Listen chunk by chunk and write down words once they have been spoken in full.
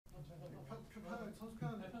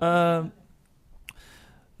Um,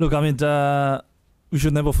 Look, I mean, we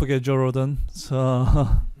should never forget Joe Roden. So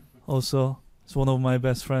also, it's one of my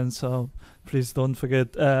best friends. So please don't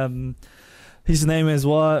forget his name as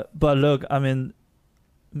well. But look, I mean,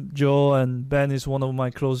 Joe and Ben is one of my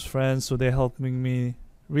close friends. So they're helping me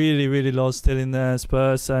really, really lot still in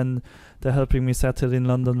Spurs, and they're helping me settle in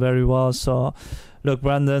London very well. So look,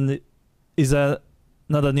 Brandon is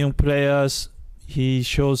another young player. He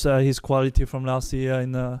shows his quality from last year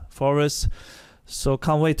in Forest. So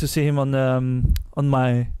can't wait to see him on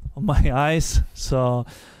my eyes. So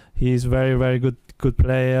he's very, very good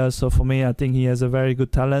player. So for me, I think he has a very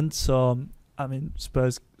good talent. So I mean,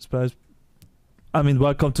 Spurs. I mean,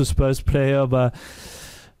 welcome to Spurs player. But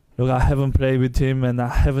look, I haven't played with him and I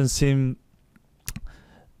haven't seen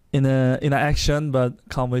him in action. But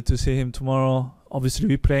can't wait to see him tomorrow. Obviously,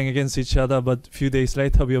 we're playing against each other, but a few days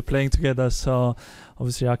later we are playing together. So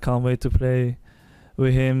obviously, I can't wait to play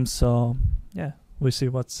with him. So yeah, we'll see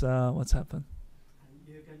what's happened. And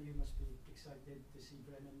Jurgen, you must be excited to see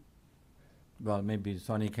Brennan. Well, maybe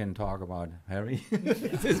Sonny can talk about Harry.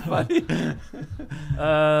 It's funny.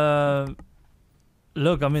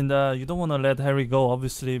 Look, I mean, you don't want to let Harry go,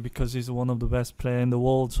 obviously, because he's one of the best players in the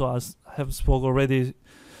world. So I have spoke already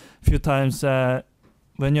a few times.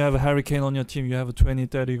 When you have a Hurricane on your team, you have 20,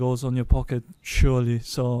 30 goals on your pocket, surely.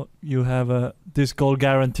 So you have this goal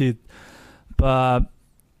guaranteed. But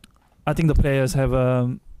I think the players have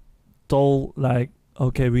told, like,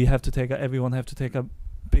 okay, everyone have to take a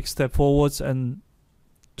big step forwards, and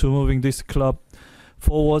to moving this club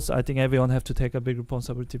forwards, I think everyone have to take a big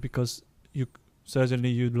responsibility, because you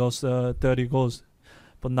lost 30 goals,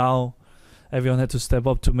 but now everyone had to step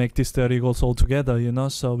up to make these 30 goals all together,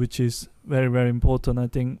 so which is very, very important. I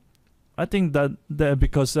think that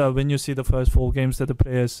because when you see the first 4 games that the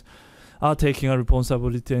players are taking a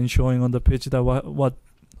responsibility and showing on the pitch that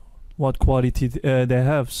what quality they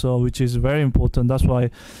have, so which is very important. That's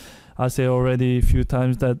why I say already a few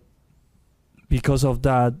times that because of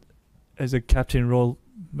that, as a captain role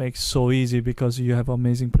makes so easy, because you have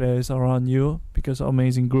amazing players around you, because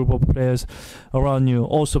amazing group of players around you,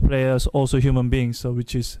 also players, also human beings, so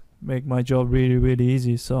which is make my job really, really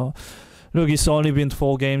easy. So look, it's only been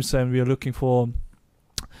 4 games and we are looking for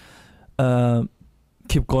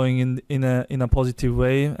keep going in a positive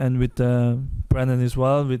way, and with Brandon as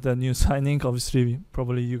well, with the new signing. Obviously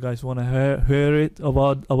probably you guys want to hear it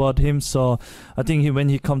about him. So I think when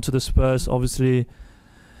he come to the Spurs, obviously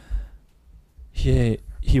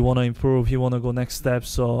he want to improve, he want to go next step.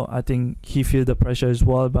 So I think he feel the pressure as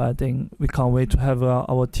well, but I think we can't wait to have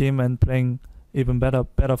our team and playing even better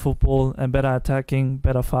football and better attacking,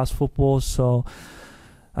 better fast football. So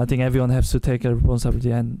I think everyone has to take a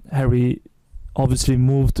responsibility, and Harry obviously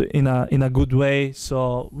moved in a good way.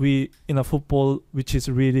 So we in a football which is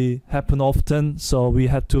really happen often, so we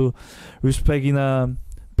had to respect in a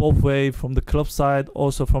both way, from the club side,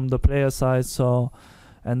 also from the player side. So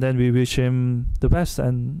and then we wish him the best,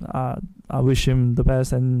 and I wish him the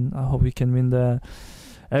best, and I hope he can win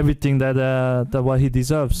everything that what he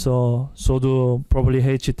deserves. So do probably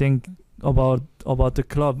H think about the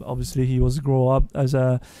club. Obviously he was grow up as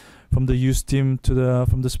from the youth team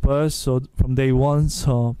from the Spurs, so from day one.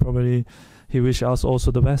 So probably he wish us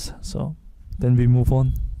also the best. So then we move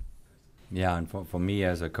on. Yeah, and for me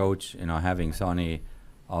as a coach, having Sonny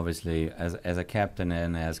obviously as a captain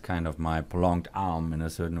and as kind of my prolonged arm in a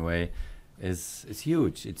certain way is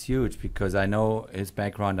huge. It's huge because I know his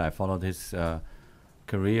background. I followed his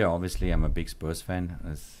career. Obviously I'm a big Spurs fan,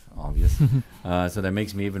 it's obvious. So that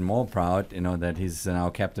makes me even more proud, that he's now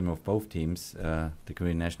captain of both teams, the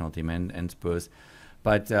Korean national team and Spurs.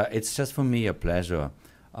 But it's just for me a pleasure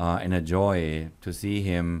and a joy to see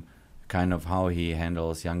him, kind of how he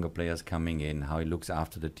handles younger players coming in, how he looks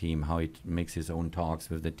after the team, how he makes his own talks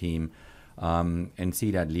with the team, and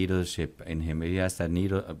see that leadership in him. He has that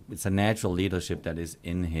it's a natural leadership that is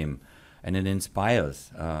in him, and it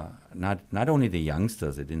inspires not only the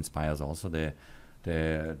youngsters, it inspires also the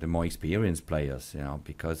more experienced players,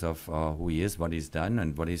 because of who he is, what he's done,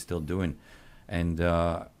 and what he's still doing, and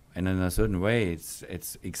in a certain way,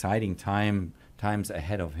 it's exciting times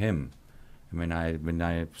ahead of him. When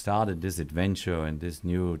I started this adventure and this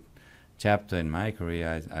new chapter in my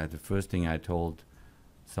career, the first thing I told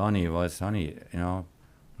Sonny was, Sonny,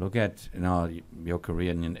 look at your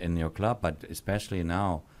career in your club, but especially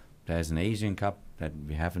now there's an Asian Cup that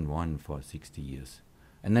we haven't won for 60 years,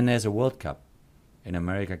 and then there's a World Cup in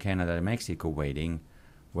America, Canada, and Mexico waiting,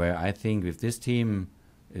 where I think if this team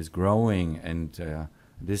is growing and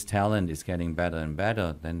this talent is getting better and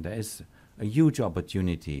better, then there is a huge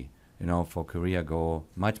opportunity for Korea go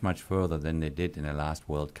much further than they did in the last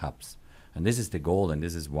World Cups. And this is the goal, and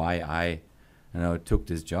this is why I took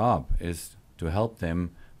this job, is to help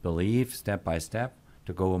them believe step by step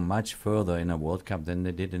to go much further in a World Cup than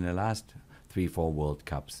they did in the last 3-4 World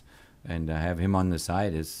Cups. And have him on the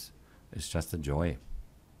side is just a joy.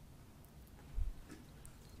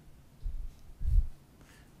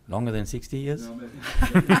 Longer than 60 years?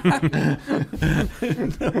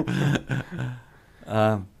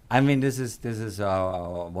 No, I mean, this is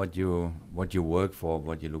what you work for,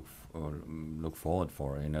 what you look forward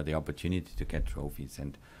for. The opportunity to get trophies,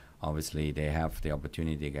 and obviously they have the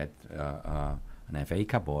opportunity to get an FA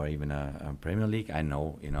Cup or even a Premier League. I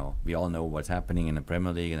know, we all know what's happening in the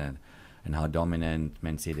Premier League and how dominant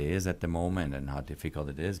Man City is at the moment and how difficult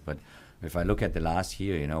it is. But if I look at the last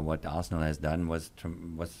year, what Arsenal has done was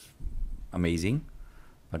amazing.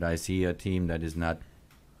 But I see a team that is not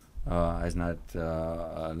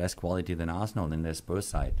less quality than Arsenal in their Spurs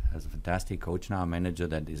side. Has a fantastic coach now, a manager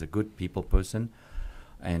that is a good people person,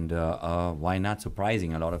 and why not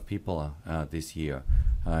surprising a lot of people this year.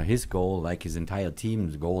 His goal, like his entire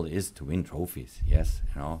team's goal, is to win trophies. Yes,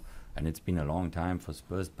 and it's been a long time for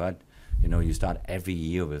Spurs, but you start every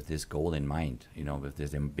year with this goal in mind, with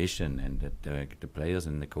this ambition, and that the players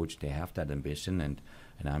and the coach, they have that ambition, and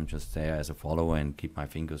I'm just there as a follower and keep my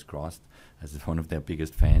fingers crossed as one of their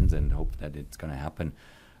biggest fans and hope that it's going to happen.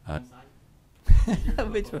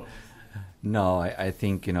 No, I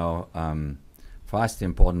think, for us the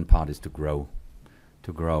important part is to grow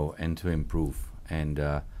and to improve. And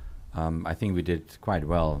I think we did quite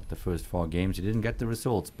well the first 4 games. We didn't get the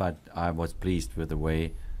results, but I was pleased with the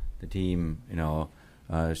way the team,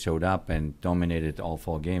 showed up and dominated all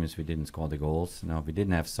 4 games. We didn't score the goals. We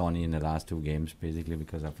didn't have Sonny in the last 2 games, basically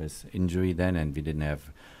because of his injury then, and we didn't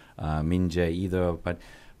have Min Jae either.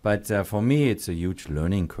 But for me, it's a huge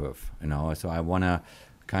learning curve. So I want to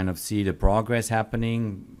kind of see the progress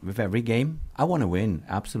happening with every game. I want to win,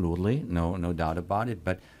 absolutely, no doubt about it.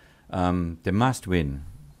 But the must win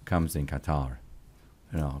comes in Qatar.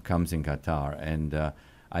 And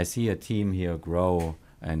I see a team here grow.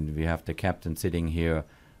 And we have the captain sitting here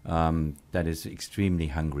that is extremely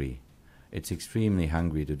hungry. It's extremely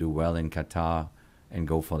hungry to do well in Qatar and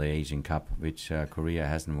go for the Asian Cup, which Korea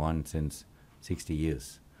hasn't won since 60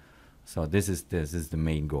 years. So this is the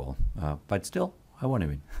main goal. But still, I want to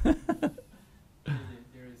win.